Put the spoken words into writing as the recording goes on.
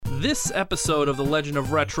This episode of The Legend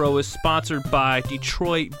of Retro is sponsored by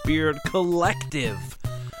Detroit Beard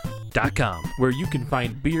Collective.com, where you can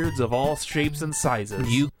find beards of all shapes and sizes.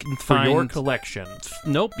 You can for find your collection.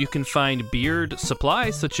 Nope, you can find beard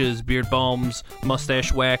supplies such as beard balms,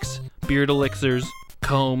 mustache wax, beard elixirs,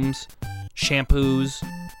 combs, shampoos,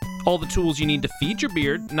 all the tools you need to feed your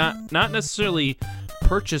beard, not necessarily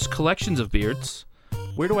purchase collections of beards.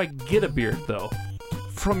 Where do I get a beard, though?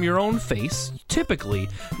 From your own face, typically.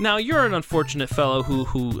 Now, you're an unfortunate fellow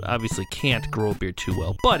who obviously can't grow a beard too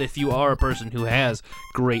well, but if you are a person who has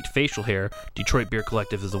great facial hair, Detroit Beard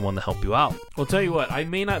Collective is the one to help you out. Well, tell you what, I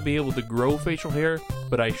may not be able to grow facial hair,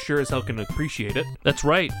 but I sure as hell can appreciate it. That's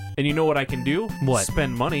right. And you know what I can do? What?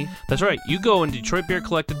 Spend money. That's right. You go on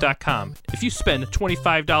DetroitBeardCollective.com. If you spend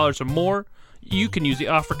 $25 or more, you can use the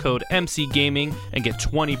offer code MCGaming and get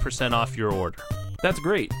 20% off your order. That's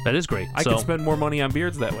great. That is great. I can spend more money on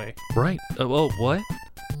beards that way. Right. Well, what?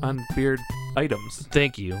 On beard items.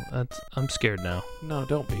 Thank you. I'm scared now. No,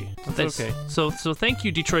 don't be. That's okay. So thank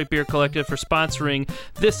you, Detroit Beard Collective, for sponsoring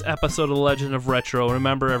this episode of The Legend of Retro.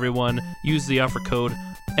 Remember, everyone, use the offer code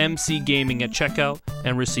MCGaming at checkout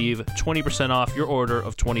and receive 20% off your order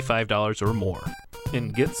of $25 or more.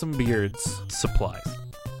 And get some beards. Supplies.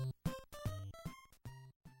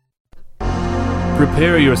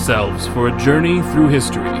 Prepare yourselves for a journey through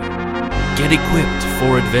history. Get equipped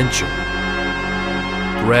for adventure.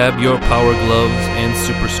 Grab your power gloves and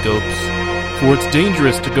super scopes, for it's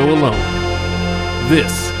dangerous to go alone.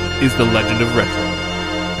 This is The Legend of Retro.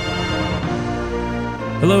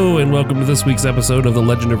 Hello, and welcome to this week's episode of the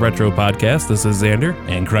Legend of Retro podcast. This is Xander.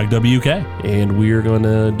 And Craig WK. And we are going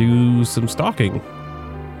to do some stalking,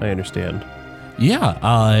 I understand.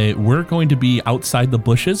 Yeah, we're going to be outside the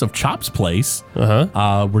bushes of Chop's place. We're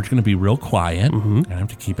going to be real quiet. I have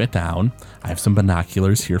to keep it down. I have some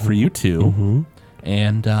binoculars here for you, too.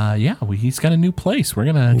 And, he's got a new place. We're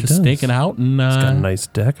going to just stake it out. And it's got a nice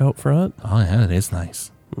deck out front. Oh, yeah, it is nice.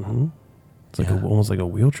 It's like almost like a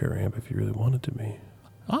wheelchair ramp if you really want it to be.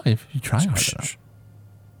 Oh, if you try hard enough.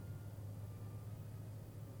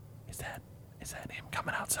 Is that him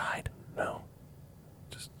coming outside? No.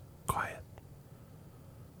 Just quiet.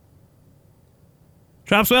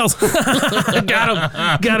 Chop Smells. Got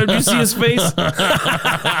him. Did you see his face?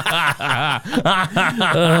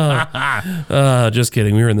 Just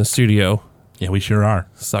kidding. We were in the studio. Yeah, we sure are.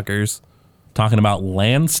 Suckers. Talking about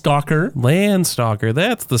Landstalker. Landstalker.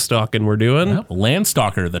 That's the stalking we're doing. Yep.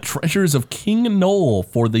 Landstalker, The Treasures of King Noel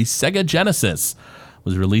for the Sega Genesis.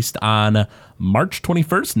 Was released on March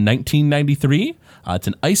 21st, 1993. It's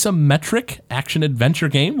an isometric action-adventure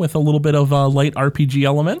game with a little bit of light RPG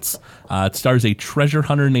elements. It stars a treasure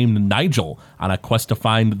hunter named Nigel on a quest to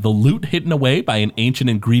find the loot hidden away by an ancient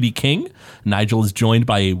and greedy king. Nigel is joined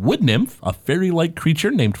by a wood nymph, a fairy-like creature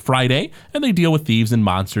named Friday, and they deal with thieves and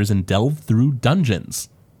monsters and delve through dungeons.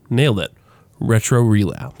 Nailed it. Retro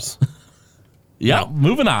Relapse. Yeah,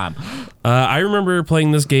 moving on. I remember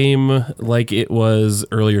playing this game like it was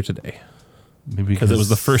earlier today. Maybe because it was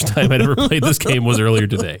the first time I'd ever played this game was earlier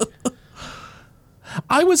today.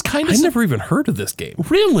 I never even heard of this game.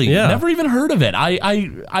 Really? Yeah. Never even heard of it.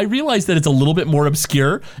 I realized that it's a little bit more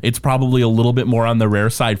obscure. It's probably a little bit more on the rare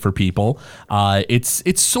side for people.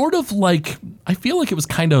 It's sort of like, I feel like it was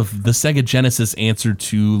kind of the Sega Genesis answer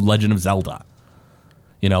to Legend of Zelda.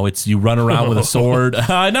 You know, it's you run around with a sword.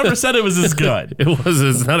 I never said it was as good.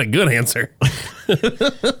 It's not a good answer.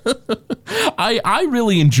 I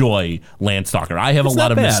really enjoy Landstalker. I have a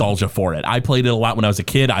lot of nostalgia for it. I played it a lot when I was a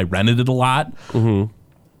kid. I rented it a lot.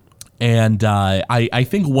 And I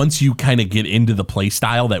think once you kind of get into the play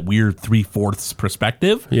style, that weird 3/4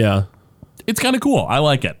 perspective, it's kind of cool. I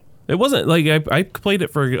like it. It wasn't like I played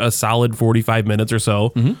it for a solid 45 minutes or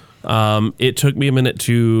so. It took me a minute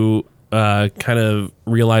to kind of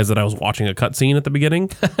realize that I was watching a cutscene at the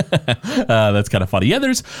beginning. That's kind of funny. Yeah,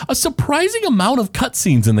 there's a surprising amount of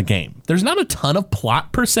cutscenes in the game. There's not a ton of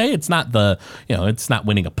plot per se. It's not it's not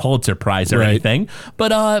winning a Pulitzer Prize or anything. But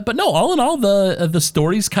no, all in all, the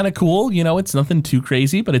story's kind of cool. You know, it's nothing too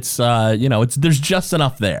crazy, but it's there's just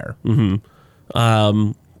enough there.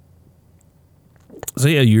 So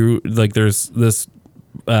yeah, you like there's this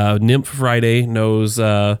nymph Friday knows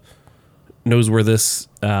where this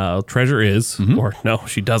treasure is, or no,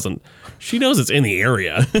 she doesn't. She knows it's in the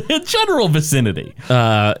area, general vicinity.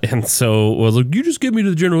 And so, well, look, you just get me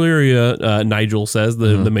to the general area. Nigel says,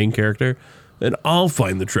 the main character, and I'll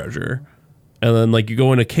find the treasure. And then, like, you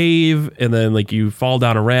go in a cave, and then, like, you fall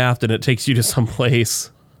down a raft, and it takes you to some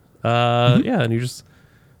place. And you just,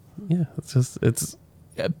 it's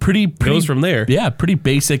pretty goes from there. Yeah, pretty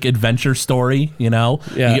basic adventure story, you know?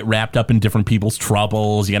 Yeah. You get wrapped up in different people's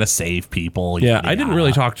troubles. You got to save people. Yeah, I didn't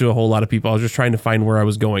really talk to a whole lot of people. I was just trying to find where I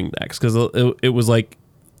was going next because it was like,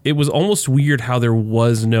 it was almost weird how there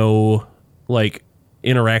was no like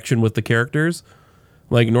interaction with the characters.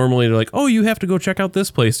 Like normally they're like, oh, you have to go check out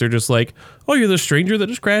this place. They're just like, oh, you're the stranger that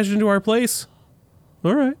just crashed into our place.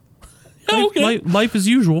 All right. Okay. Life as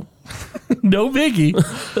usual. No biggie.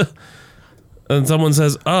 And someone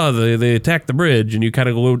says, oh, they attacked the bridge, and you kind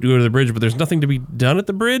of go to the bridge, but there's nothing to be done at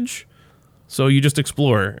the bridge. So you just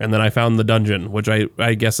explore. And then I found the dungeon, which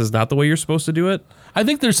I guess is not the way you're supposed to do it. I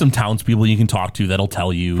think there's some townspeople you can talk to that'll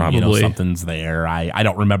tell you, something's there. I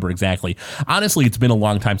don't remember exactly. Honestly, it's been a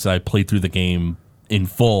long time since I played through the game in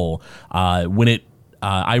full. I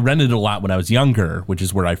rented it a lot when I was younger, which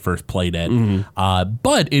is where I first played it.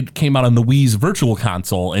 But it came out on the Wii's Virtual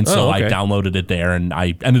Console, and so I downloaded it there, and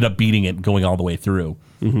I ended up beating it, going all the way through.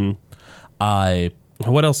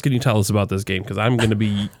 What else can you tell us about this game? Because I'm going to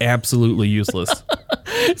be absolutely useless.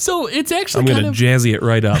 So it's actually I'm going to jazzy it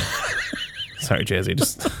right up. Sorry, Jazzy,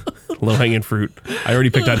 just low-hanging fruit. I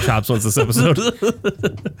already picked on chops once this episode.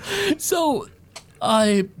 So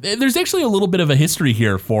there's actually a little bit of a history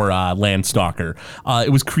here for Landstalker.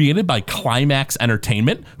 It was created by Climax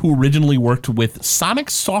Entertainment, who originally worked with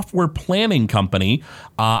Sonic Software Planning Company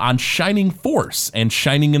on Shining Force and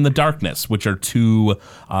Shining in the Darkness, which are two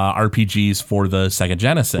RPGs for the Sega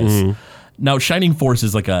Genesis. Now, Shining Force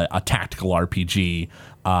is like a tactical RPG.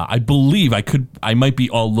 I believe I might be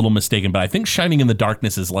a little mistaken, but I think Shining in the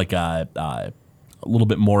Darkness is like a little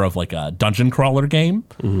bit more of like a dungeon crawler game.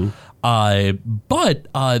 But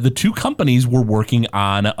the two companies were working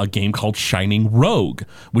on a game called Shining Rogue,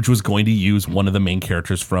 which was going to use one of the main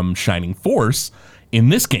characters from Shining Force in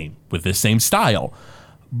this game with this same style.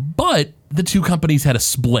 But the two companies had a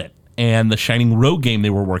split, and the Shining Rogue game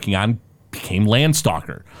they were working on became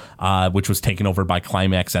Landstalker, which was taken over by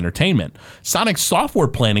Climax Entertainment. Sonic Software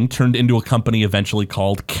Planning turned into a company eventually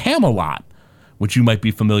called Camelot, which you might be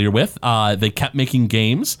familiar with. They kept making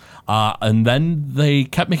games, and then they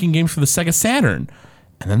kept making games for the Sega Saturn.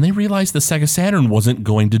 And then they realized the Sega Saturn wasn't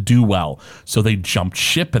going to do well, so they jumped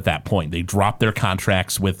ship at that point. They dropped their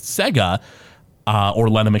contracts with Sega, or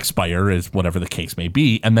let them expire, as whatever the case may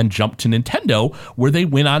be, and then jumped to Nintendo, where they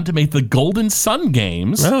went on to make the Golden Sun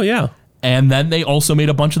games. Oh, yeah. And then they also made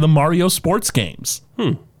a bunch of the Mario sports games.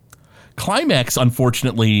 Climax,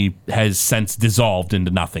 unfortunately, has since dissolved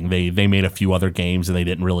into nothing. They made a few other games, and they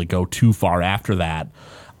didn't really go too far after that.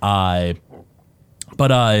 But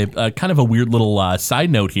kind of a weird little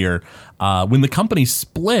side note here. When the company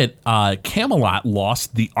split, Camelot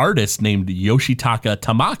lost the artist named Yoshitaka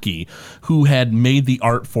Tamaki, who had made the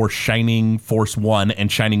art for Shining Force 1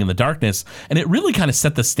 and Shining in the Darkness. And it really kind of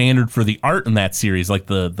set the standard for the art in that series. Like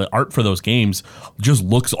the art for those games just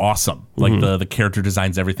looks awesome. Like the character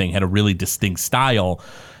designs, everything had a really distinct style.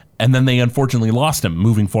 And then they unfortunately lost him.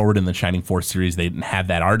 Moving forward in the Shining Force series, they didn't have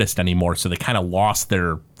that artist anymore, so they kind of lost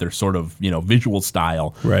their sort of visual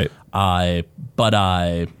style. Right. That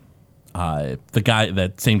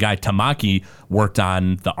same guy Tamaki worked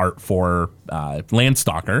on the art for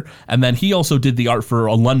Landstalker, and then he also did the art for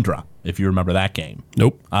Alundra, if you remember that game.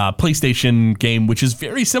 Nope. PlayStation game, which is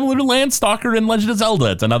very similar to Landstalker and Legend of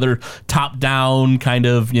Zelda. It's another top-down kind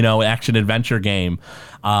of action adventure game.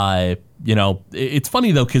 It's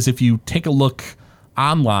funny though, because if you take a look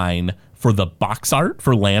online for the box art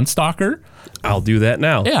for Landstalker, I'll do that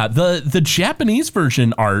now. Yeah, the Japanese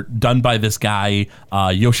version art done by this guy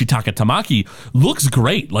Yoshitaka Tamaki looks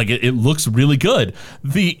great. Like it looks really good.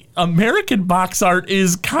 The American box art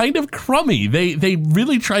is kind of crummy. They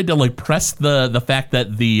really tried to like press the fact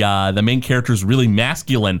that the main character is really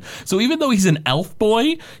masculine. So even though he's an elf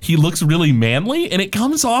boy, he looks really manly, and it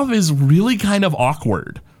comes off as really kind of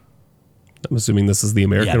awkward. I'm assuming this is the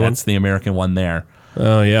American one. Yeah, that's the American one there.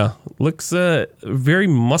 Oh, yeah. Looks very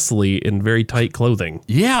muscly in very tight clothing.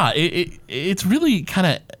 Yeah, it's really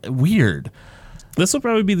kind of weird. This will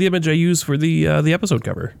probably be the image I use for the episode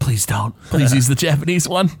cover. Please don't. Please use the Japanese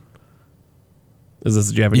one. Is this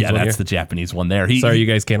the Japanese one? Yeah, that's here? the Japanese one there. Sorry, you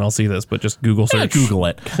guys can't all see this, but just Google search. Yeah, Google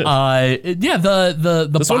it. This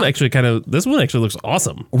one actually looks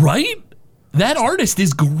awesome. Right? That artist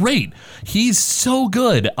is great. He's so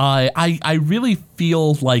good. I really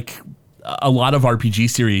feel like a lot of RPG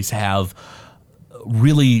series have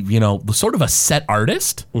really, sort of a set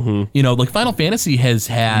artist. Like Final Fantasy has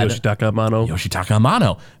had Yoshitaka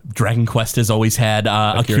Amano. Dragon Quest has always had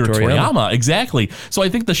Akira Toriyama. Exactly. So I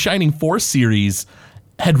think the Shining Force series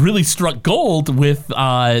had really struck gold with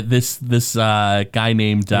this guy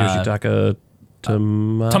named Yoshitaka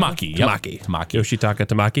Tamaki. Yep. Tamaki. Yoshitaka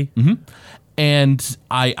Tamaki. And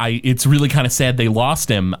it's really kind of sad they lost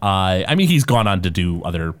him. I mean, he's gone on to do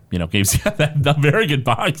other, games. The very good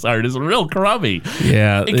box art is real crummy.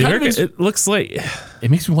 Yeah, It looks like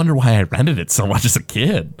it makes me wonder why I rented it so much as a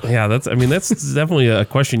kid. Yeah, that's definitely a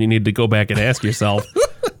question you need to go back and ask yourself.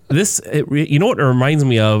 What it reminds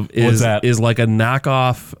me of is like a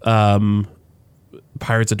knockoff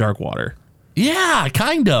Pirates of Darkwater. Yeah,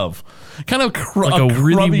 kind of like a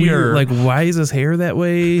really weird. Like, why is his hair that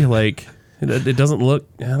way? Like, it doesn't look.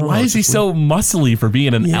 I don't know. Why is he so muscly for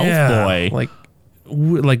being an elf boy?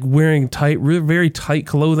 Like wearing very tight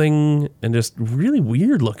clothing and just really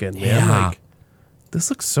weird looking. Man. Yeah. Like, this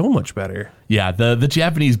looks so much better. Yeah, the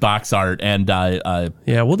Japanese box art and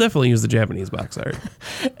yeah, we'll definitely use the Japanese box art.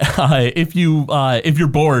 If you're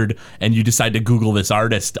bored and you decide to Google this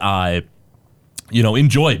artist,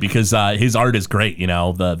 enjoy, because his art is great.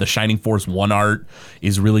 The Shining Force 1 art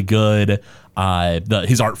is really good.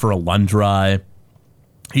 His art for Alundra.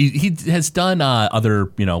 He has done other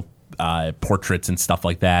portraits and stuff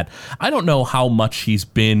like that. I don't know how much he's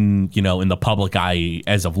been in the public eye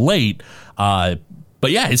as of late. But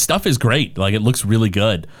yeah, his stuff is great. Like, it looks really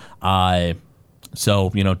good. So,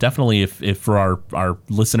 definitely if for our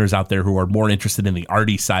listeners out there who are more interested in the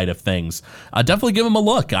arty side of things, definitely give him a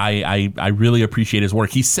look. I really appreciate his work.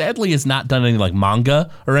 He sadly has not done any like manga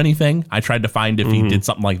or anything. I tried to find if he did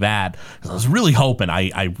something like that. I was really hoping.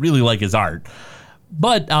 I really like his art.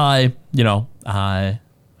 But, I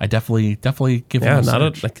definitely give him a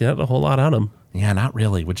search. Not a whole lot on him. Yeah, not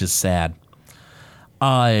really, which is sad.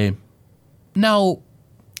 Now,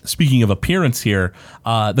 speaking of appearance here,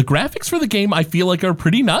 the graphics for the game I feel like are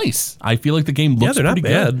pretty nice. I feel like the game looks they're pretty not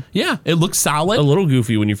bad. good. Yeah, it looks solid. A little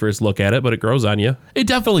goofy when you first look at it, but it grows on you. It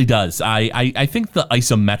definitely does. I think the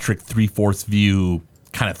isometric 3/4 view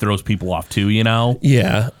kind of throws people off too,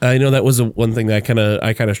 Yeah, I know that was one thing that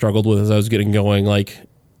I kind of struggled with as I was getting going. Like,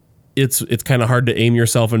 it's kind of hard to aim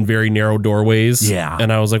yourself in very narrow doorways. Yeah.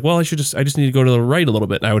 And I was like, well, I just need to go to the right a little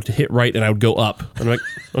bit. And I would hit right and I would go up. And I'm like,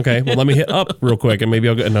 okay, well, let me hit up real quick and maybe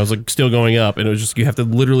I'll go. And I was like, still going up. And it was just, you have to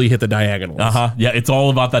literally hit the diagonals. Yeah, it's all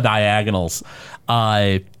about the diagonals.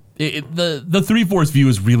 The 3/4 view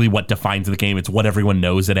is really what defines the game. It's what everyone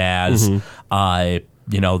knows it as. I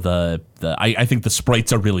think the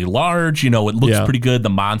sprites are really large. It looks pretty good. The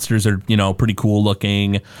monsters are, pretty cool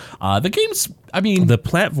looking. The game's, the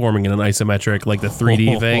platforming in an isometric, like the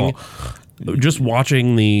 3D thing, just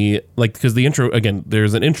watching because the intro, again,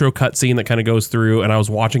 there's an intro cutscene that kind of goes through, and I was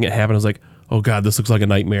watching it happen. I was like, oh God, this looks like a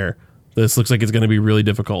nightmare. This looks like it's going to be really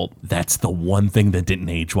difficult. That's the one thing that didn't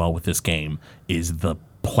age well with this game is the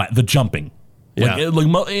jumping.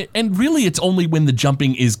 And really, it's only when the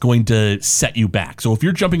jumping is going to set you back. So if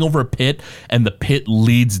you're jumping over a pit and the pit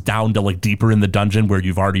leads down to like deeper in the dungeon where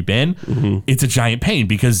you've already been, it's a giant pain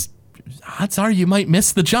because odds are you might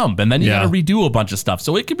miss the jump and then you got to redo a bunch of stuff.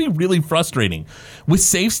 So it can be really frustrating. With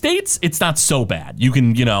save states, it's not so bad. You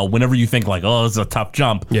can, whenever you think like, oh, this is a tough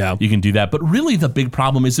jump, you can do that. But really the big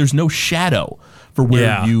problem is there's no shadow for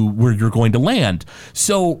where you're going to land.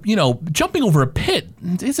 So, jumping over a pit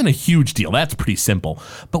isn't a huge deal. That's pretty simple.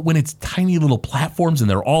 But when it's tiny little platforms and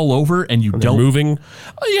they're all over and they're moving.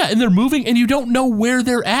 Oh yeah, and they're moving and you don't know where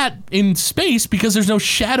they're at in space because there's no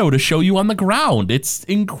shadow to show you on the ground. It's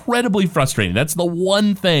incredibly frustrating. That's the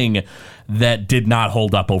one thing that did not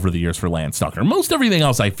hold up over the years for Landstalker. Most everything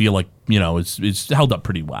else I feel like, is held up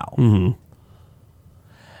pretty well.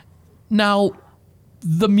 Now,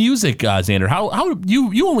 the music, Xander, how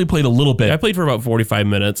you only played a little bit. I played for about 45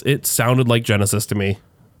 minutes. It sounded like Genesis to me.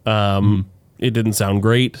 It didn't sound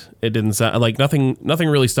great. It didn't sound like nothing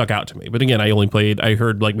really stuck out to me. But again, I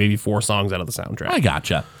heard like maybe 4 songs out of the soundtrack. I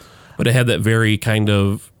gotcha. But it had that very kind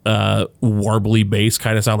of warbly bass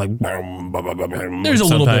kind of sound, like there's a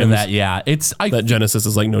little bit of that. Yeah, that Genesis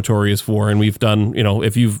is like notorious for, and we've done.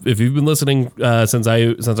 If you've been listening since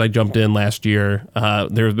I jumped in last year,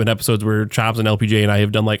 there have been episodes where Chops and LPJ and I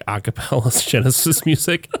have done like a cappella Genesis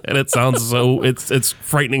music, and it sounds so it's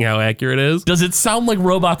frightening how accurate it is. Does it sound like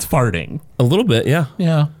robots farting? A little bit, yeah.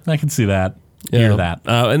 Yeah, I can see that. Hear that.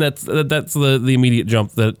 And that's the immediate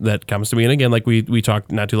jump that comes to me. And again, like we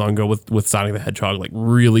talked not too long ago with Sonic the Hedgehog, like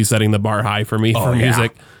really setting the bar high for me for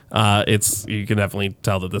music. You can definitely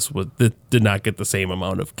tell that this did not get the same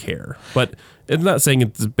amount of care. But it's not saying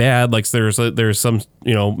it's bad. Like there's some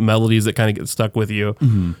melodies that kind of get stuck with you,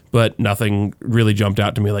 but nothing really jumped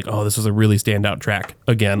out to me like, oh, this is a really standout track.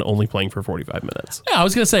 Again, only playing for 45 minutes. Yeah, I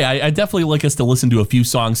was gonna say I definitely like us to listen to a few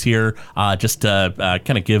songs here, just to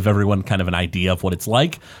kind of give everyone kind of an idea of what it's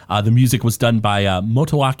like. The music was done by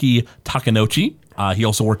Motoaki Takanouchi. He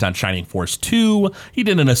also worked on Shining Force 2. He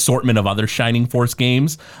did an assortment of other Shining Force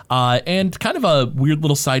games. And kind of a weird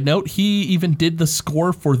little side note, he even did the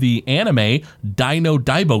score for the anime Dino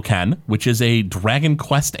Daiboken, which is a Dragon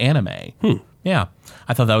Quest anime. Yeah,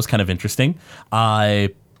 I thought that was kind of interesting. I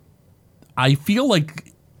feel like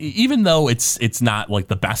even though it's not like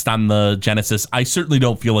the best on the Genesis, I certainly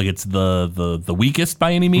don't feel like it's the weakest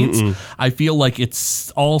by any means. I feel like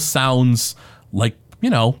it's all sounds like,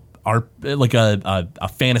 like a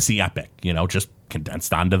fantasy epic, just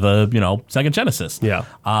condensed onto the, Sega Genesis.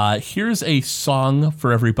 Yeah. Here's a song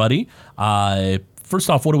for everybody. First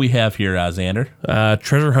off, what do we have here, Xander?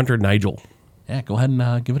 Treasure Hunter Nigel. Yeah, go ahead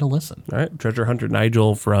and give it a listen. All right, Treasure Hunter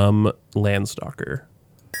Nigel from Landstalker.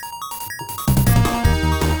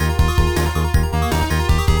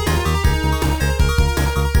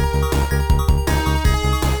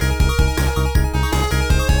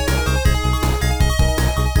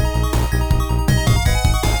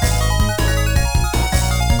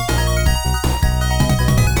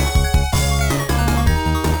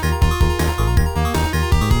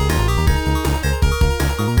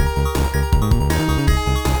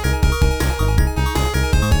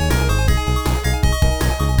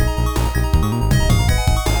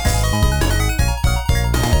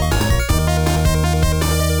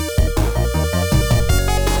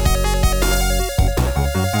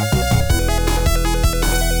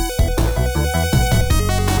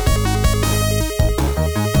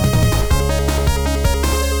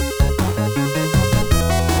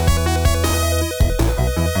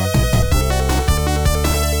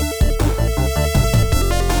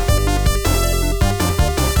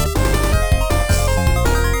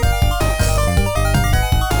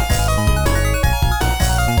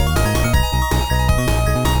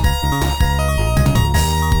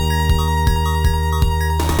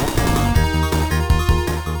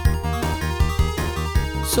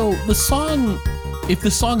 So if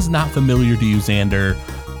the song's not familiar to you, Xander,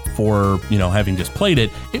 for, having just played it,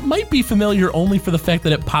 it might be familiar only for the fact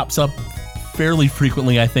that it pops up fairly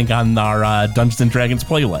frequently, I think, on our Dungeons & Dragons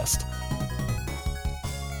playlist.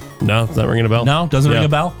 No, it's not ringing a bell. No, doesn't ring a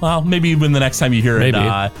bell? Well, maybe even the next time you hear maybe.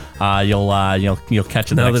 it, you'll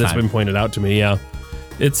catch it now the next that it's time. been pointed out to me, yeah.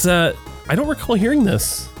 It's, I don't recall hearing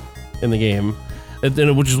this in the game.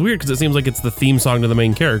 Which is weird because it seems like it's the theme song to the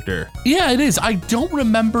main character. Yeah, it is. I don't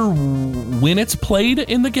remember when it's played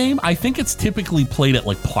in the game. I think it's typically played at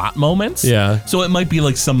like plot moments. Yeah. So it might be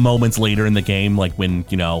like some moments later in the game, like when,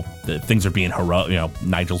 things are being heroic,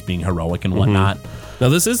 Nigel's being heroic and whatnot. Now,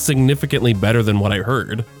 this is significantly better than what I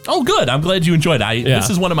heard. Oh, good. I'm glad you enjoyed it. This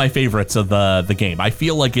is one of my favorites of the game. I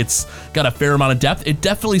feel like it's got a fair amount of depth. It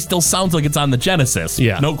definitely still sounds like it's on the Genesis.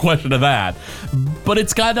 Yeah. No question of that. But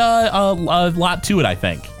it's got a lot to it, I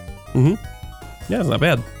think. Yeah, it's not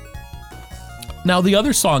bad. Now, the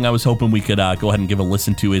other song I was hoping we could go ahead and give a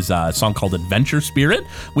listen to is a song called Adventure Spirit,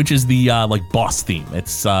 which is the boss theme.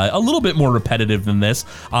 It's a little bit more repetitive than this,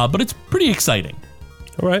 but it's pretty exciting.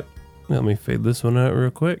 All right. Let me fade this one out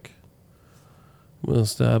real quick. We'll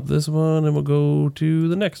stop this one and we'll go to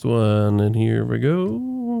the next one. And here we go.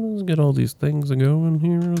 Let's get all these things going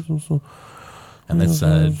here. And that's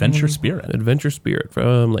Adventure Spirit. Adventure Spirit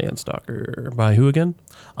from Landstalker. By who again?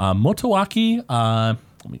 Motoaki.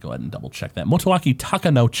 Let me go ahead and double check that. Motoaki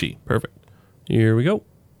Takanouchi. Perfect. Here we go.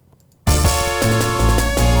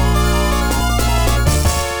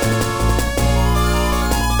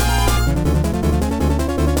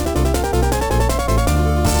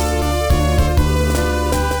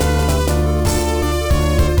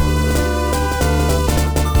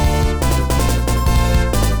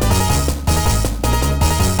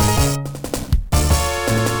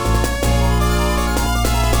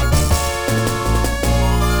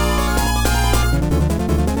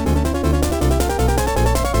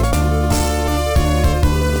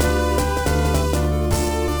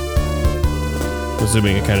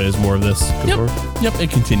 Assuming it kind of is more of this. Yep, it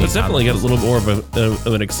continues. It's definitely got a little more of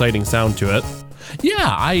an exciting sound to it.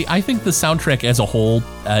 Yeah, I think the soundtrack as a whole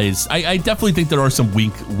is. I definitely think there are some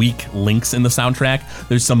weak links in the soundtrack.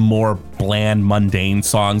 There's some more bland, mundane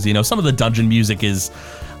songs. Some of the dungeon music is.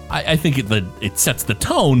 I think it sets the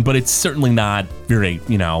tone, but it's certainly not very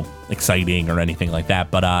exciting or anything like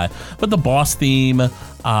that. But the boss theme,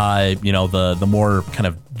 the more kind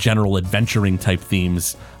of general adventuring type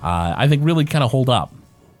themes, I think really kind of hold up.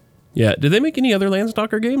 Yeah. Did they make any other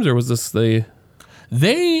Landstalker games, or was this the?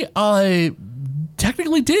 They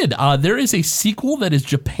technically did. There is a sequel that is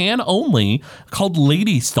Japan only called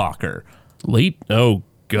Lady Stalker. Oh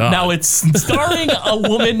God. Now it's starring a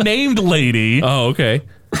woman named Lady. Oh, okay.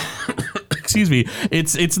 excuse me,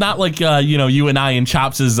 it's not like you and I in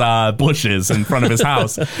Chops's bushes in front of his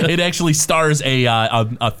house. It actually stars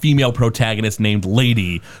a female protagonist named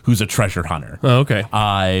Lady, who's a treasure hunter. Oh, okay.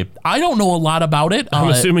 I don't know a lot about it. I'm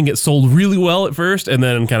assuming it sold really well at first and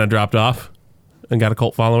then kind of dropped off and got a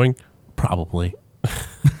cult following. Probably.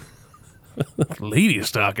 Lady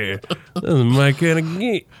Stalker. This is my kind of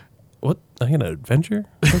game. What? I got an adventure?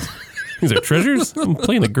 These are treasures? I'm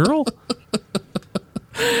playing a girl?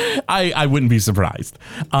 I wouldn't be surprised.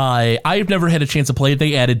 I've never had a chance to play it.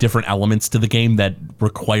 They added different elements to the game that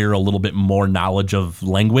require a little bit more knowledge of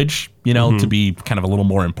language, to be kind of a little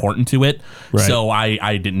more important to it. Right. So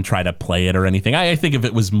I didn't try to play it or anything. I think if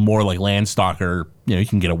it was more like Landstalker, you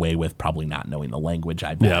can get away with probably not knowing the language,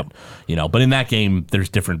 I bet. But in that game, there's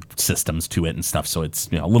different systems to it and stuff, so it's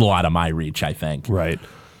a little out of my reach, I think. Right.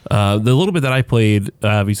 The little bit that I played,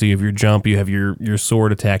 obviously you have your jump, you have your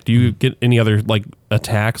sword attack. Do you get any other like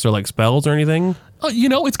attacks or like spells or anything?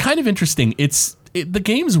 It's kind of interesting. The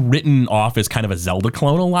game's written off as kind of a Zelda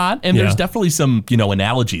clone a lot, and there's definitely some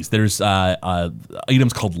analogies. There's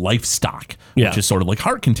items called life stock, which is sort of like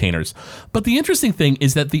heart containers. But the interesting thing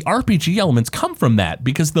is that the RPG elements come from that,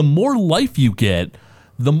 because the more life you get,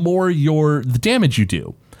 the more the damage you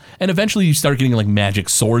do. And eventually you start getting like magic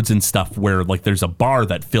swords and stuff where like there's a bar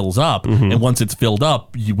that fills up, and once it's filled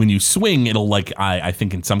up, when you swing, it'll like, I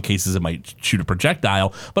think in some cases it might shoot a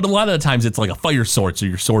projectile, but a lot of the times it's like a fire sword, so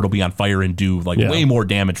your sword will be on fire and do like way more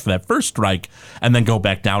damage for that first strike, and then go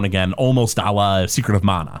back down again, almost a la Secret of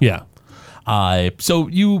Mana. Yeah. So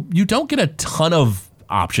you don't get a ton of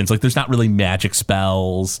options. Like there's not really magic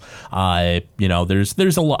spells.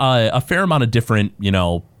 There's a fair amount of different,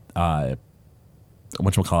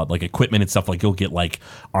 whatchamacallit, like equipment and stuff. Like you'll get like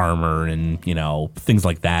armor and things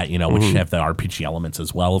like that, which have the RPG elements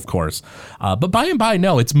as well, of course. But by and by,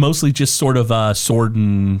 no, it's mostly just sort of sword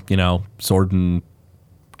and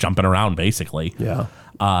jumping around, basically. Yeah.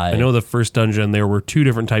 I know the first dungeon there were two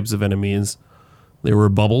different types of enemies. There were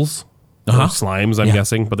bubbles, or slimes, I'm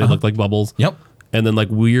guessing, but they looked like bubbles. Yep. And then like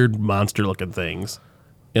weird monster looking things,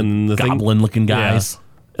 and the goblin looking guys. Yeah.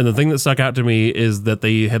 And the thing that stuck out to me is that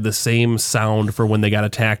they had the same sound for when they got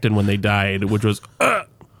attacked and when they died, which was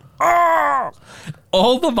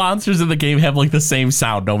all the monsters in the game have like the same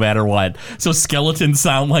sound no matter what. So skeletons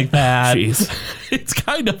sound like that. Jeez. It's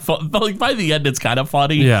kind of fun. Like by the end, it's kind of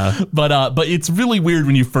funny. Yeah. But it's really weird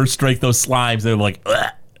when you first strike those slimes. They're like,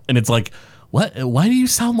 and it's like, what? Why do you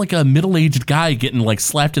sound like a middle-aged guy getting like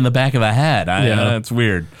slapped in the back of the head? It's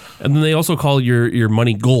weird. And then they also call your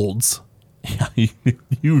money golds. Yeah,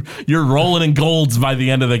 you're rolling in golds by the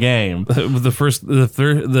end of the game.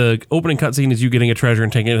 The opening cutscene is you getting a treasure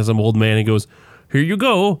and taking it to some old man. He goes, "Here you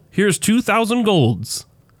go. Here's 2,000 golds.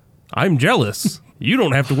 I'm jealous. You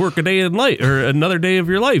don't have to work a day in life or another day of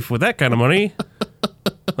your life with that kind of money."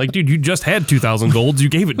 Like, dude, you just had 2,000 golds. You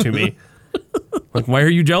gave it to me. Like, why are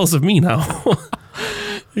you jealous of me now?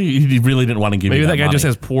 He really didn't want to give Maybe you that guy money. just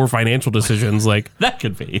has poor financial decisions. Like, that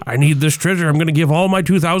could be. I need this treasure. I'm going to give all my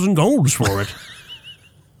 2,000 golds for it.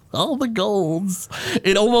 All the golds.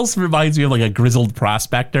 It almost reminds me of like a grizzled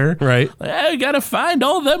prospector. Right. I got to find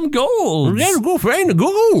all them golds. We got to go find the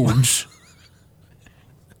golds.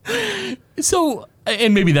 So,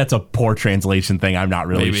 and maybe that's a poor translation thing. I'm not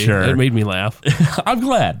really sure. It made me laugh. I'm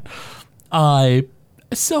glad.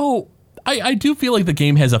 So I do feel like the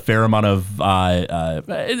game has a fair amount of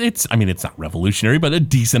it's not revolutionary, but a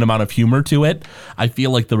decent amount of humor to it. I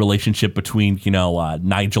feel like the relationship between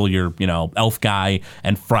Nigel, your elf guy,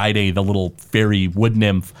 and Friday, the little fairy wood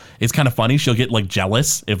nymph, is kind of funny. She'll get like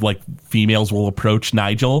jealous if like females will approach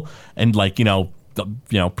Nigel and like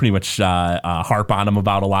pretty much harp on him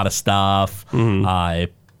about a lot of stuff.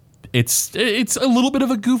 It's a little bit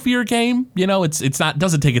of a goofier game.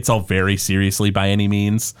 Doesn't take itself very seriously by any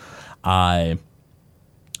means. But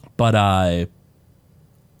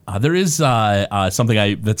there is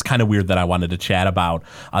something that's kind of weird that I wanted to chat about.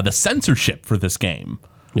 The censorship for this game.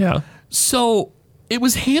 Yeah. So it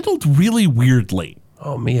was handled really weirdly.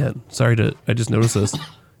 Oh man, I just noticed this.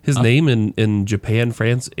 His name in Japan,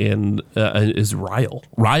 France, and is Ryle.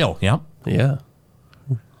 Ryle, yeah. Yeah.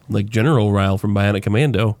 Like General Ryle from Bionic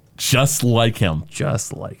Commando. Just like him.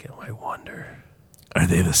 Just like him. I wonder. Are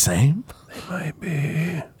they the same? They might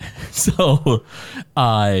be. So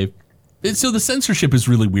the censorship is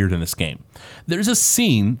really weird in this game. There's a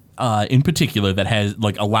scene in particular that has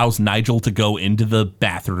allows Nigel to go into the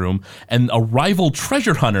bathroom, and a rival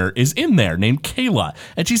treasure hunter is in there named Kayla,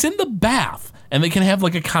 and she's in the bath, and they can have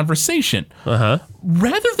like a conversation.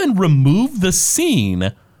 Rather than remove the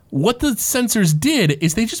scene, what the censors did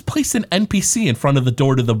is they just placed an NPC in front of the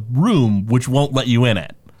door to the room, which won't let you in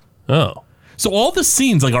it. Oh. So all the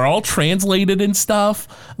scenes like are all translated and stuff.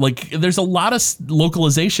 Like there's a lot of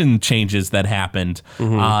localization changes that happened.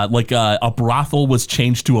 Like a brothel was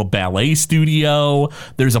changed to a ballet studio.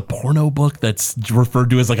 There's a porno book that's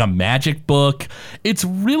referred to as like a magic book. It's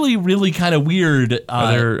really, really kind of weird.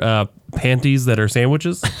 Are there panties that are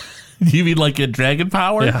sandwiches? You mean like a Dragon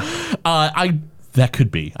Power? Yeah. That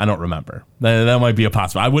could be. I don't remember. That might be a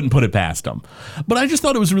possible. I wouldn't put it past them. But I just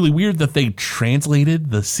thought it was really weird that they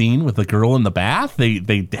translated the scene with the girl in the bath.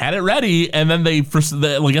 They had it ready, and then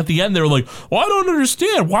like at the end they were like, "Well, I don't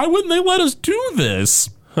understand. Why wouldn't they let us do this?"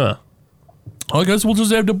 Huh. I guess we'll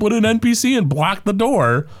just have to put an NPC and block the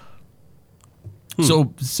door.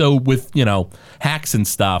 So with hacks and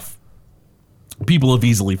stuff, people have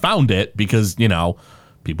easily found it because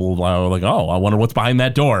people are like, oh, I wonder what's behind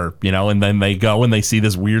that door, and then they go and they see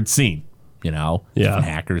this weird scene, different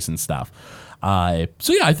hackers and stuff.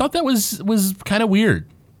 So yeah, I thought that was kind of weird.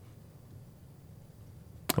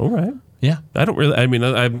 All right. Yeah.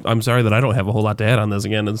 I'm sorry that I don't have a whole lot to add on this.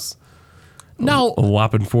 Again, it's now a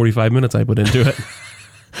whopping 45 minutes I put into it.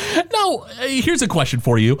 Now, here's a question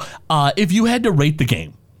for you. If you had to rate the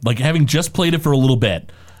game, like having just played it for a little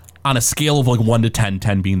bit, on a scale of like 1 to 10,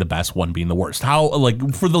 10 being the best, 1 being the worst, how,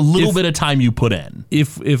 like, for the little bit of time you put in?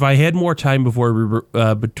 If I had more time before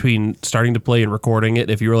between starting to play and recording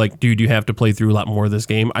it, if you were like, dude, you have to play through a lot more of this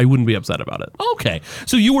game, I wouldn't be upset about it. Okay.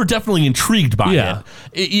 So you were definitely intrigued by it.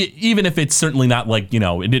 Even if it's certainly not like,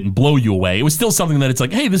 it didn't blow you away. It was still something that it's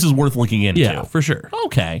like, hey, this is worth looking into. Yeah, for sure.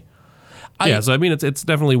 Okay. So I mean, it's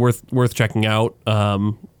definitely worth checking out.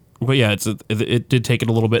 But yeah, it did take it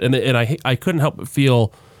a little bit, and I couldn't help but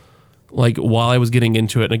feel like while I was getting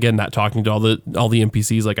into it, and again, not talking to all the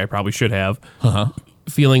NPCs like I probably should have,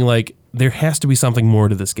 feeling like there has to be something more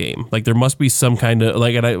to this game. Like there must be some kind of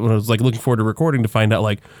when I was like looking forward to recording to find out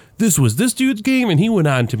like this was this dude's game, and he went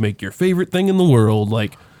on to make your favorite thing in the world,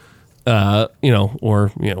 like.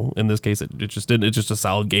 In this case, it's just a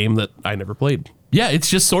solid game that I never played. Yeah, it's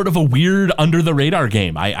just sort of a weird under the radar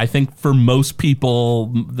game. I think for most people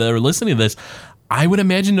that are listening to this, I would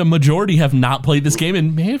imagine a majority have not played this game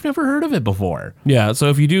and may have never heard of it before. Yeah, so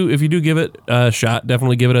if you do give it a shot,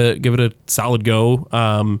 definitely give it a solid go.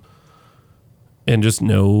 And just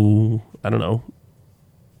know, I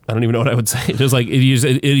don't even know what I would say. Just like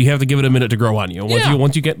you have to give it a minute to grow on you.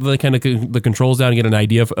 Once you get the kind of the controls down and get an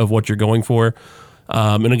idea of what you're going for.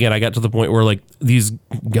 And again, I got to the point where like these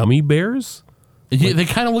gummy bears, they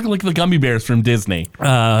kind of look like the gummy bears from Disney.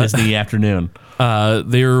 Disney Afternoon.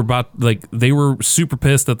 They were super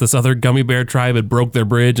pissed that this other gummy bear tribe had broke their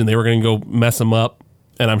bridge and they were going to go mess them up.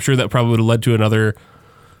 And I'm sure that probably would have led to another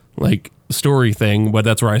like story thing, but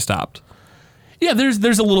that's where I stopped. Yeah,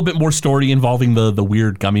 there's a little bit more story involving the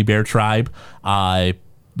weird gummy bear tribe. So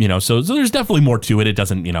there's definitely more to it. It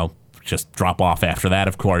doesn't, just drop off after that,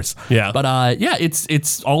 of course. Yeah. But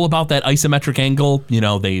it's all about that isometric angle.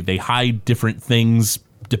 They hide different things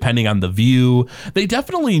depending on the view. They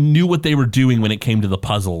definitely knew what they were doing when it came to the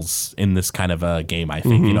puzzles in this kind of a game, I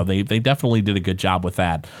think. They definitely did a good job with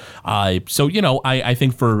that. I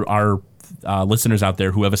think for our listeners out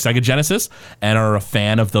there who have a Sega Genesis and are a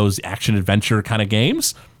fan of those action-adventure kind of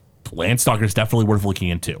games, Landstalker is definitely worth looking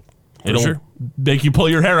into. It'll make you pull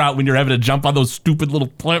your hair out when you're having to jump on those stupid little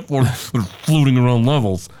platforms that are floating around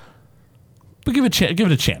levels. But give it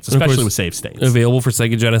a chance, especially with save states. Available for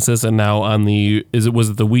Sega Genesis and now on was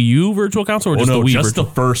it the Wii U Virtual Console or just the Wii? Just the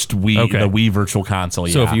first Wii, the Wii Virtual Console.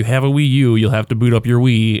 Yeah. So if you have a Wii U, you'll have to boot up your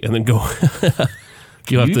Wii and then go.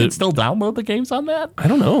 Can you still download the games on that? I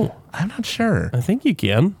don't know. I'm not sure. I think you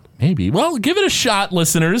can. Maybe. Well, give it a shot,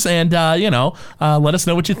 listeners, and let us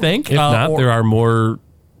know what you think. If not, there are more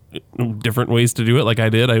different ways to do it. Like I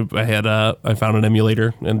did, I found an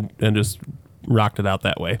emulator and just rocked it out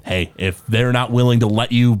that way. Hey, if they're not willing to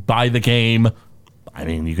let you buy the game, I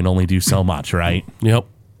mean, you can only do so much, right? Yep.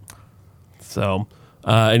 So,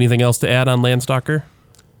 anything else to add on Landstalker?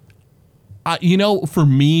 For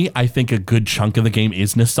me, I think a good chunk of the game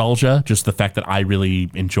is nostalgia. Just the fact that I really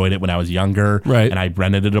enjoyed it when I was younger, right? And I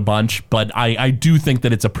rented it a bunch. But I do think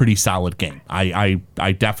that it's a pretty solid game. I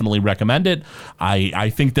definitely recommend it. I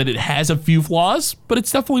think that it has a few flaws, but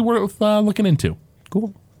it's definitely worth looking into.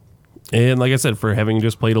 Cool. And like I said, for having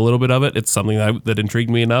just played a little bit of it, it's something that intrigued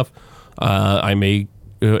me enough. I may,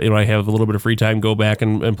 when I have a little bit of free time, go back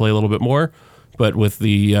and play a little bit more. But with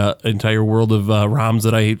the entire world of ROMs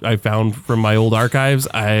that I found from my old archives,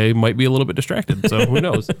 I might be a little bit distracted. So who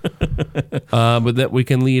knows? But that we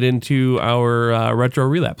can lead into our retro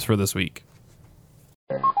relapse for this week.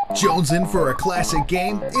 Jonesing for a classic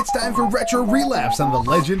game? It's time for Retro Relapse on the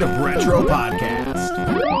Legend of Retro podcast.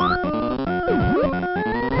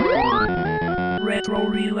 Retro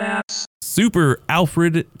Relapse. Super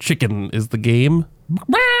Alfred Chicken is the game.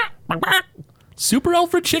 Super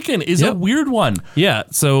Alfred Chicken is a weird one. Yeah,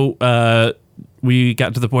 so we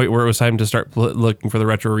got to the point where it was time to start looking for the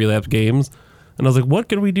Retro Relapse games. And I was like, what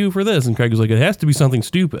can we do for this? And Craig was like, it has to be something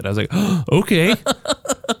stupid. I was like, oh, okay.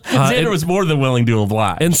 Xander was more than willing to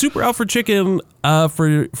oblige. And Super Alfred Chicken,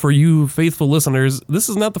 for you faithful listeners, this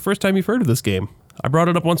is not the first time you've heard of this game. I brought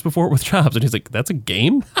it up once before with Chops, and he's like, that's a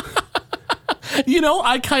game? You know,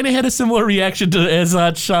 I kind of had a similar reaction to as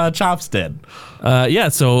Chops did. Yeah,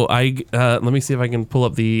 so let me see if I can pull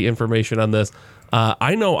up the information on this.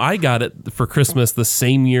 I know I got it for Christmas the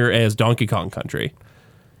same year as Donkey Kong Country.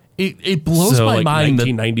 It blows my mind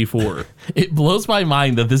 1994. It blows my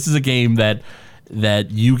mind that this is a game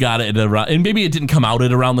that you got it around, and maybe it didn't come out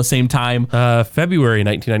at around the same time. February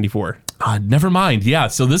 1994. Never mind. Yeah,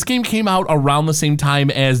 so this game came out around the same time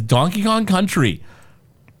as Donkey Kong Country.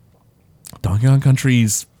 Donkey Kong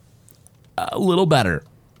Country's a little better.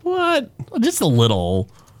 What? Just a little.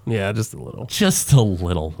 Yeah, just a little. Just a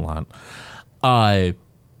little one.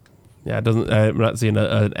 Yeah, it doesn't. I'm not seeing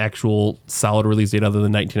an actual solid release date other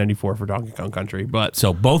than 1994 for Donkey Kong Country. But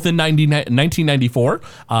so both in 1994.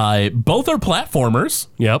 Both are platformers.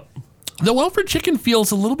 Yep. Though Alfred Chicken feels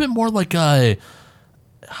a little bit more like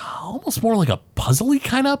almost more like a puzzly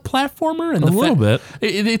kind of platformer. And a little bit.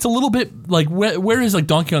 It's a little bit like whereas like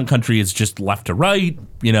Donkey Kong Country is just left to right.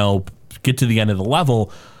 You know, get to the end of the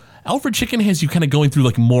level. Alfred Chicken has you kind of going through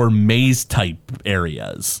like more maze type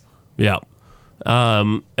areas. Yeah.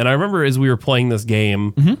 And I remember as we were playing this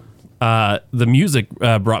game, the music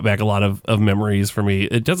brought back a lot of memories for me.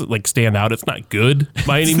 It doesn't like stand out. It's not good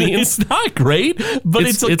by any means. It's not great, but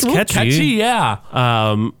it's catchy. Yeah.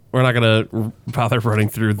 We're not gonna bother running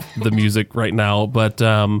through the music right now, but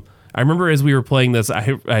I remember as we were playing this,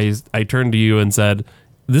 I turned to you and said,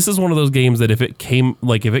 "This is one of those games that if it came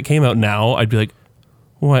out now, I'd be like,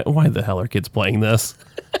 why the hell are kids playing this?"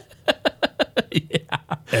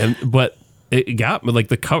 Yeah. But it got me like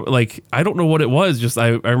the cover. Like I don't know what it was. Just I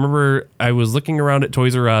remember I was looking around at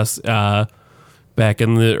Toys R Us back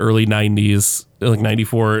in the early 90s, like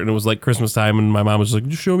 94, and it was like Christmas time, and my mom was like,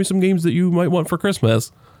 "Just show me some games that you might want for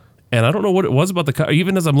Christmas." And I don't know what it was about the cover.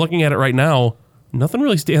 Even as I'm looking at it right now, nothing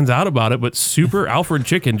really stands out about it. But Super Alfred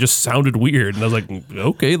Chicken just sounded weird, and I was like,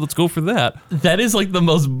 "Okay, let's go for that." That is like the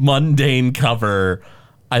most mundane cover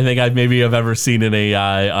I think I've ever seen in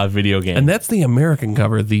a video game. And that's the American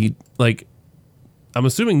cover. I'm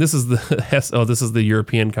assuming this is the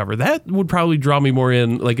European cover. That would probably draw me more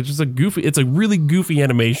in. Like it's just it's a really goofy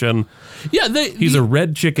animation. Yeah, he's a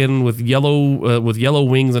red chicken with yellow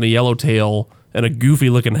wings and a yellow tail and a goofy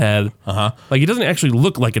looking head. Like he doesn't actually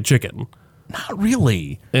look like a chicken. Not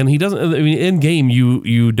really. And he doesn't. I mean, in game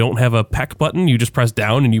you don't have a peck button. You just press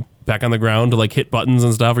down and you peck on the ground to like hit buttons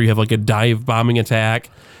and stuff. Or you have like a dive bombing attack.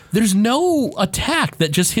 There's no attack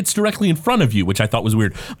that just hits directly in front of you, which I thought was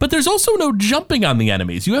weird. But there's also no jumping on the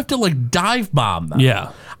enemies. You have to like dive bomb them.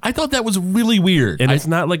 Yeah. I thought that was really weird. And it's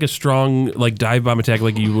not like a strong like dive bomb attack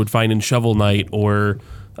like you would find in Shovel Knight or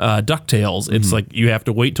DuckTales. It's like you have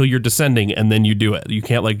to wait till you're descending and then you do it. You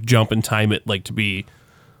can't like jump and time it like to be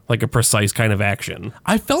like a precise kind of action.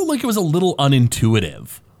 I felt like it was a little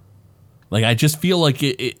unintuitive. Like I just feel like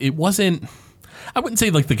it wasn't. I wouldn't say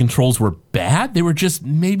like the controls were bad. They were just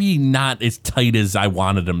maybe not as tight as I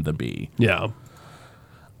wanted them to be. Yeah.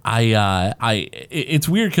 It's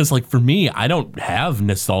weird because like for me, I don't have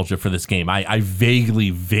nostalgia for this game. I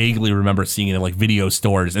vaguely remember seeing it in like video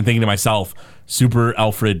stores and thinking to myself, Super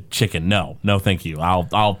Alfred Chicken. No, thank you.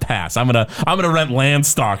 I'll pass. I'm gonna rent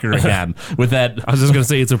Landstalker again with that. I was just gonna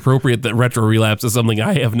say it's appropriate that Retro Relapse is something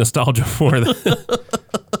I have nostalgia for.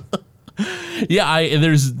 Yeah,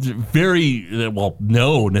 there's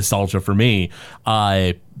no nostalgia for me.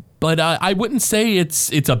 But I wouldn't say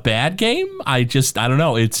it's a bad game. I don't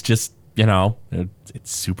know. It's just,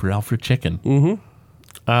 it's Super Alfred Chicken.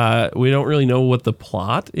 Mm-hmm. We don't really know what the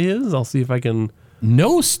plot is. I'll see if I can.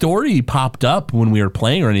 No story popped up when we were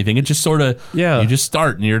playing or anything. It just sort of, you just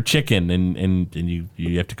start and you're a chicken and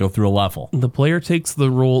you have to go through a level. The player takes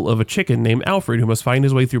the role of a chicken named Alfred who must find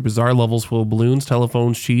his way through bizarre levels full of balloons,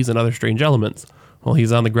 telephones, cheese, and other strange elements. While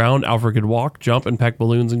he's on the ground, Alfred could walk, jump, and peck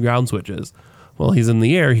balloons and ground switches. While he's in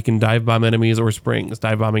the air, he can dive bomb enemies or springs.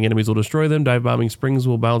 Dive bombing enemies will destroy them. Dive bombing springs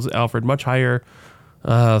will bounce Alfred much higher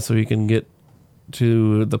so he can get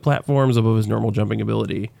to the platforms above his normal jumping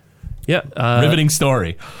ability. Yeah. Riveting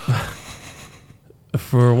story.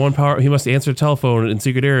 For one power, he must answer telephone in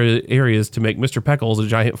secret areas to make Mr. Peckles a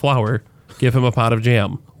giant flower. Give him a pot of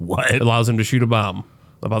jam. What? It allows him to shoot a bomb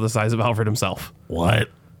about the size of Alfred himself. What?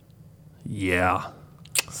 Yeah.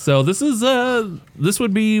 So this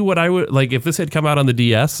would be what I would like if this had come out on the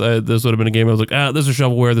DS. This would have been a game I was like, this is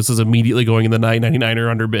shovelware. This is immediately going in the $9.99 or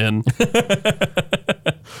under bin.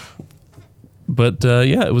 But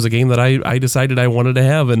it was a game that I decided I wanted to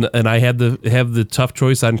have, and I had to have the tough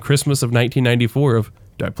choice on Christmas of 1994 of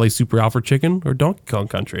do I play Super Alfred Chicken or Donkey Kong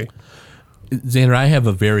Country? Xander, I have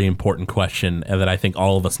a very important question that I think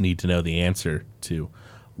all of us need to know the answer to.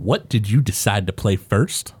 What did you decide to play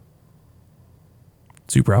first?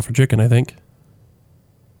 Super Alfred Chicken, I think.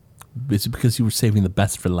 Is it because you were saving the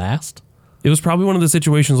best for last? It was probably one of the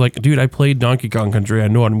situations like, dude, I played Donkey Kong Country. I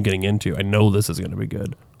know what I'm getting into. I know this is going to be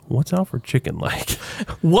good. What's Alfred Chicken like?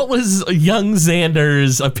 What was young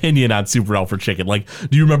Xander's opinion on Super Alfred Chicken? Like,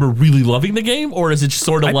 do you remember really loving the game, or is it just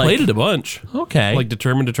sort of I like... played it a bunch. Okay. Like,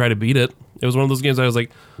 determined to try to beat it. It was one of those games I was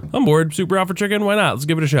like, I'm bored. Super Alfred Chicken, why not? Let's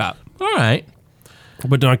give it a shot. All right.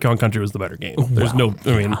 But Donkey Kong Country was the better game. There's I'm not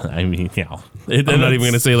even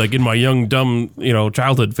going to say, like, in my young, dumb,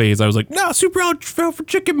 childhood phase, I was like, no, Super Alfred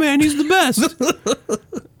Chicken, man, he's the best.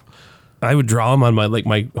 I would draw him on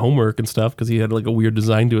my homework and stuff because he had like a weird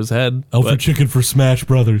design to his head. Alfred Chicken for Smash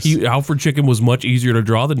Brothers. Alfred Chicken was much easier to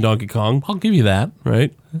draw than Donkey Kong. I'll give you that.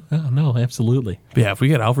 Right? Oh, no, absolutely. But yeah, if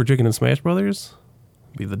we had Alfred Chicken in Smash Brothers,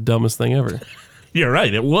 it'd be the dumbest thing ever. You're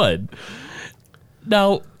right, it would.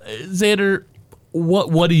 Now, Xander,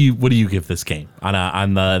 what do you give this game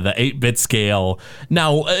on the 8-bit scale?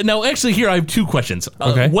 Now, actually, here I have two questions.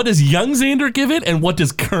 Okay. What does young Xander give it, and what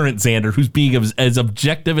does current Xander, who's being as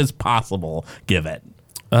objective as possible, give it?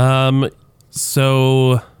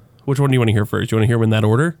 So which one do you want to hear first? You want to hear them in that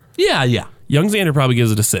order? Yeah. Young Xander probably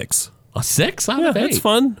gives it a 6. A 6 out of 8? It's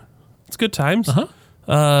fun. It's good times.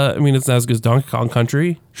 I mean, it's not as good as Donkey Kong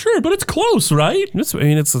Country. Sure, but it's close, right? It's a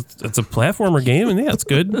platformer game, and yeah, it's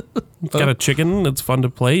good. It's got a chicken. It's fun to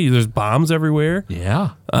play. There's bombs everywhere. Yeah.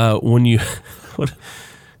 When you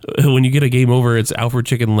get a game over, it's Alfred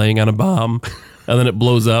Chicken laying on a bomb, and then it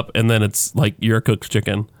blows up, and then it's like you're a cooked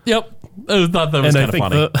chicken. Yep. I thought that was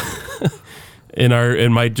kind of funny.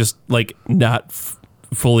 In my just like not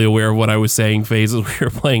fully aware of what I was saying phase as we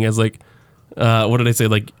were playing, as like, what did I say?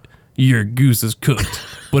 Like, your goose is cooked,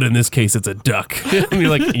 but in this case, it's a duck. And you're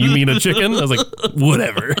like, you mean a chicken? I was like,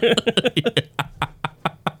 whatever.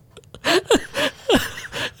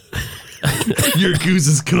 Your goose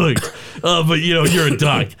is cooked, but you're a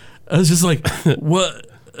duck. I was just like, what?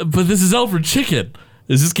 But this is Alfred Chicken.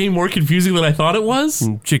 Is this game more confusing than I thought it was?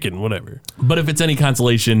 Chicken, whatever. But if it's any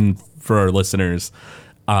consolation for our listeners,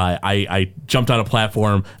 I jumped on a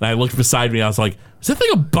platform and I looked beside me. And I was like, is that thing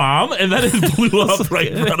a bomb? And then it blew up right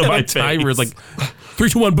in front of my timer is face. like 3,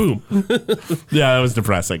 2, 1, boom. Yeah, that was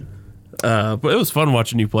depressing. But it was fun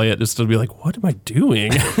watching you play it, just to be like, what am I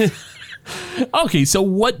doing? Okay, so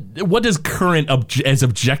what does current as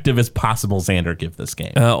objective as possible Xander give this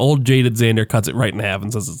game? Old jaded Xander cuts it right in half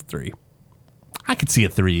and says it's a 3. I could see a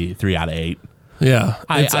 3 out of 8. Yeah,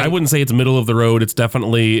 I wouldn't say it's middle of the road. It's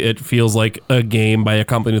definitely, it feels like a game by a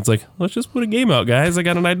company that's like, let's just put a game out, guys. I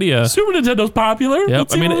got an idea. Super Nintendo's popular. Yep.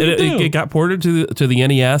 I mean, it got ported to the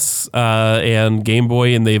NES and Game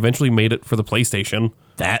Boy, and they eventually made it for the PlayStation.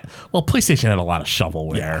 PlayStation had a lot of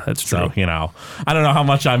shovelware. Yeah, that's true. So, I don't know how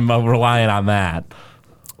much I'm relying on that.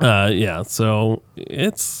 So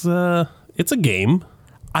it's a game.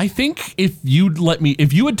 I think if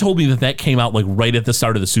you had told me that came out like right at the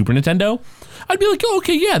start of the Super Nintendo, I'd be like, oh,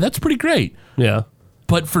 okay, yeah, that's pretty great. Yeah.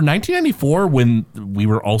 But for 1994, when we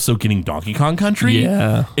were also getting Donkey Kong Country,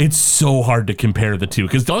 it's so hard to compare the two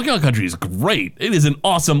because Donkey Kong Country is great. It is an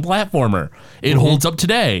awesome platformer. It holds up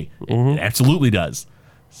today. It absolutely does.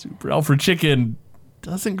 Super Alfred Chicken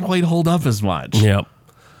doesn't quite hold up as much. Yep.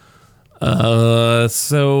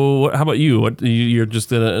 So how about you? What you're just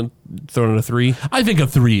throwing in a 3? I think a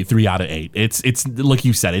 3 out of 8. It's like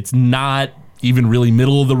you said, it's not even really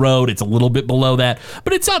middle of the road. It's a little bit below that,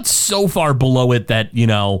 but it's not so far below it that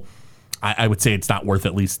I would say it's not worth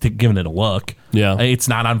at least giving it a look. Yeah, it's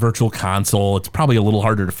not on Virtual Console. It's probably a little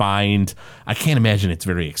harder to find. I can't imagine it's a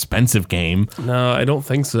very expensive game. No, I don't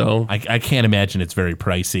think so. I can't imagine it's very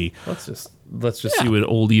pricey. Let's just see what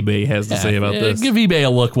old eBay has to say about this. Give eBay a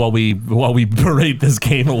look while we berate this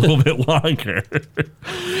game a little bit longer.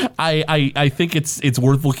 I think it's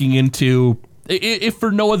worth looking into, if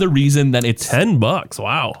for no other reason than it's $10.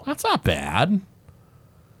 Wow, that's not bad.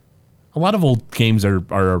 A lot of old games are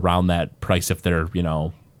around that price if they're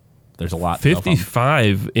there's a lot.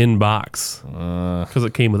 55 in box because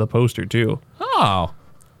it came with a poster too. Oh,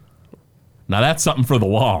 now that's something for the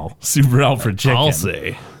wall. Super Alfred Chicken. I'll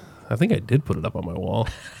say. I think I did put it up on my wall.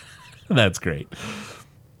 That's great.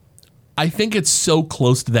 I think it's so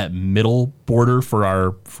close to that middle border for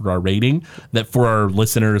our rating that for our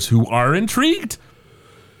listeners who are intrigued,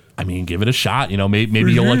 I mean, give it a shot.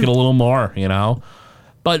 Maybe you'll like it a little more.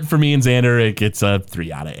 But for me and Xander, it gets a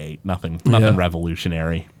 3 out of 8. Nothing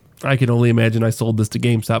revolutionary. I can only imagine I sold this to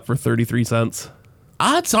GameStop for 33 cents.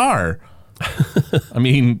 Odds are. I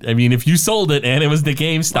mean, if you sold it and it was the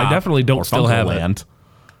GameStop, I definitely don't still have it.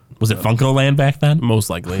 Was it Funko Land back then?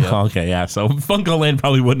 Most likely, yeah. Okay, yeah. So Funko Land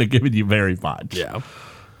probably wouldn't have given you very much. Yeah.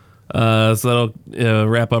 So that'll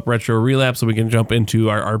wrap up Retro Relapse, so we can jump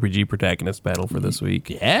into our RPG Protagonist Battle for this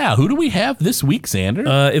week. Yeah. Who do we have this week,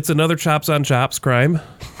 Xander? It's another Chops on Chops crime.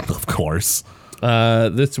 Of course.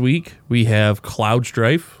 This week we have Cloud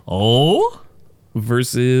Strife. Oh?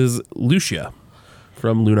 Versus Lucia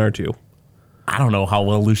from Lunar 2. I don't know how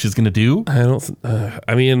well Lucia's going to do.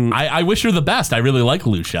 I wish her the best. I really like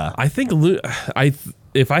Lucia. I think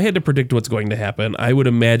if I had to predict what's going to happen, I would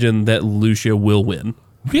imagine that Lucia will win.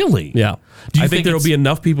 Really? Yeah. I think there will be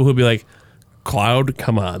enough people who'll be like, Cloud,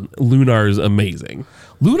 come on. Lunar's amazing.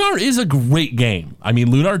 Lunar is a great game. I mean,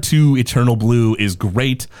 Lunar 2 Eternal Blue is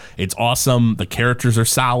great. It's awesome. The characters are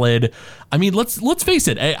solid. I mean, let's face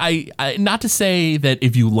it. I not to say that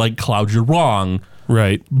if you like Cloud, you're wrong.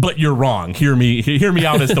 Right. But you're wrong. Hear me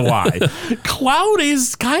out as to why. Cloud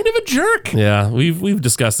is kind of a jerk. Yeah, we've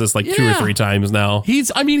discussed this 2 or 3 times now.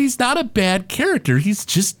 He's not a bad character. He's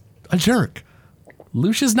just a jerk.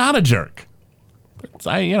 Lucia's not a jerk.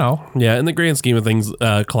 Yeah, in the grand scheme of things,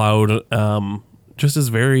 Cloud just is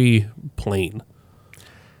very plain.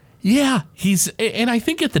 Yeah, and I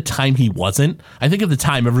think at the time he wasn't. I think at the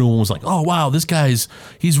time everyone was like, oh, wow,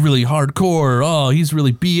 he's really hardcore. Oh, he's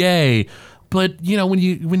really BA. But, when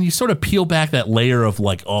you sort of peel back that layer of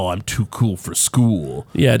oh, I'm too cool for school.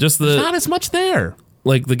 Yeah, there's not as much there.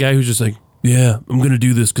 Like the guy who's just like, yeah, I'm going to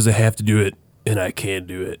do this because I have to do it and I can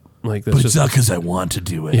do it. That's but it's not because I want to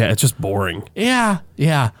do it. Yeah, it's just boring. Yeah.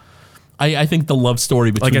 I think the love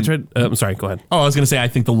story between... I'm sorry, go ahead. Oh, I was going to say, I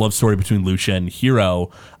think the love story between Lucia and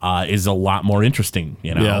Hero is a lot more interesting,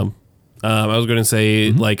 Yeah. I was going to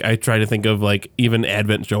say, I try to think of, even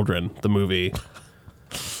Advent Children, the movie,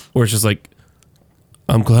 where it's just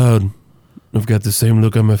I'm Cloud. I've got the same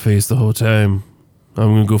look on my face the whole time. I'm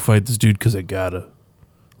going to go fight this dude because I gotta.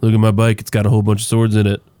 Look at my bike. It's got a whole bunch of swords in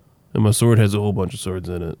it. And my sword has a whole bunch of swords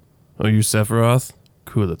in it. Oh, you Sephiroth?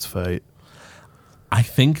 Cool, let's fight. I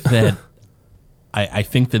think that I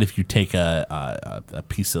think that if you take a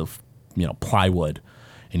piece of plywood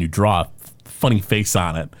and you draw a funny face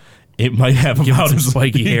on it, it might have about as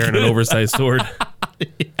spiky hair and an oversized sword.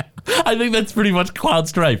 Yeah. I think that's pretty much Cloud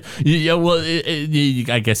Strife. Yeah, well,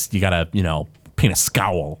 I guess you gotta paint a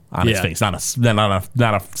scowl on his face, not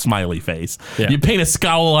a smiley face. Yeah. You paint a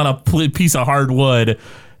scowl on a piece of hardwood,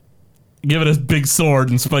 give it a big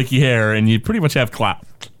sword and spiky hair, and you pretty much have Cloud.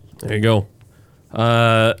 There you go.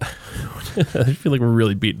 I feel like we're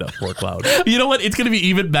really beating up poor Cloud. You know what? It's going to be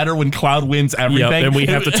even better when Cloud wins everything. Yep, and we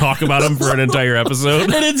have to talk about him for an entire episode.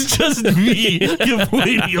 And it's just me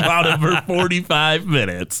complaining about him for 45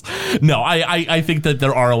 minutes. No, I think that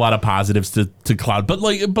there are a lot of positives to Cloud. But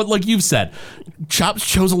like you've said, Chops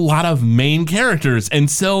chose a lot of main characters. And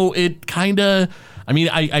so it kind of... I mean,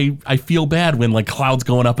 I feel bad when Cloud's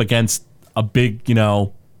going up against a big,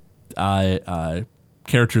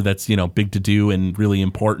 character that's big to do and really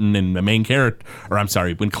important, and the main character, or I'm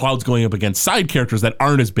sorry, when Cloud's going up against side characters that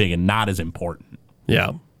aren't as big and not as important.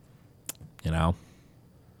 Yeah. All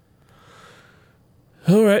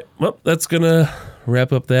right. Well, that's gonna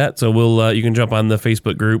wrap up that. So we'll you can jump on the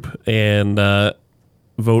Facebook group and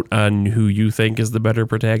vote on who you think is the better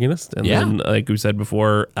protagonist, and then like we said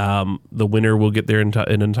before, the winner will get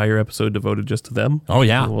an entire episode devoted just to them. Oh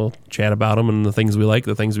yeah, and we'll chat about them and the things we like,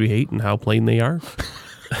 the things we hate, and how plain they are.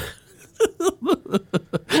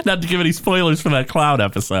 Not to give any spoilers for that Cloud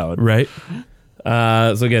episode, right?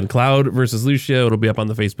 So again, Cloud versus Lucia. It'll be up on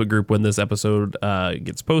the Facebook group when this episode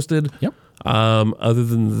gets posted. Yep. Other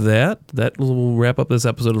than that will wrap up this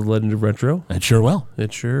episode of Legend of Retro. It sure will.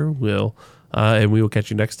 It sure will. And we will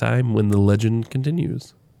catch you next time when the legend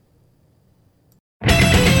continues.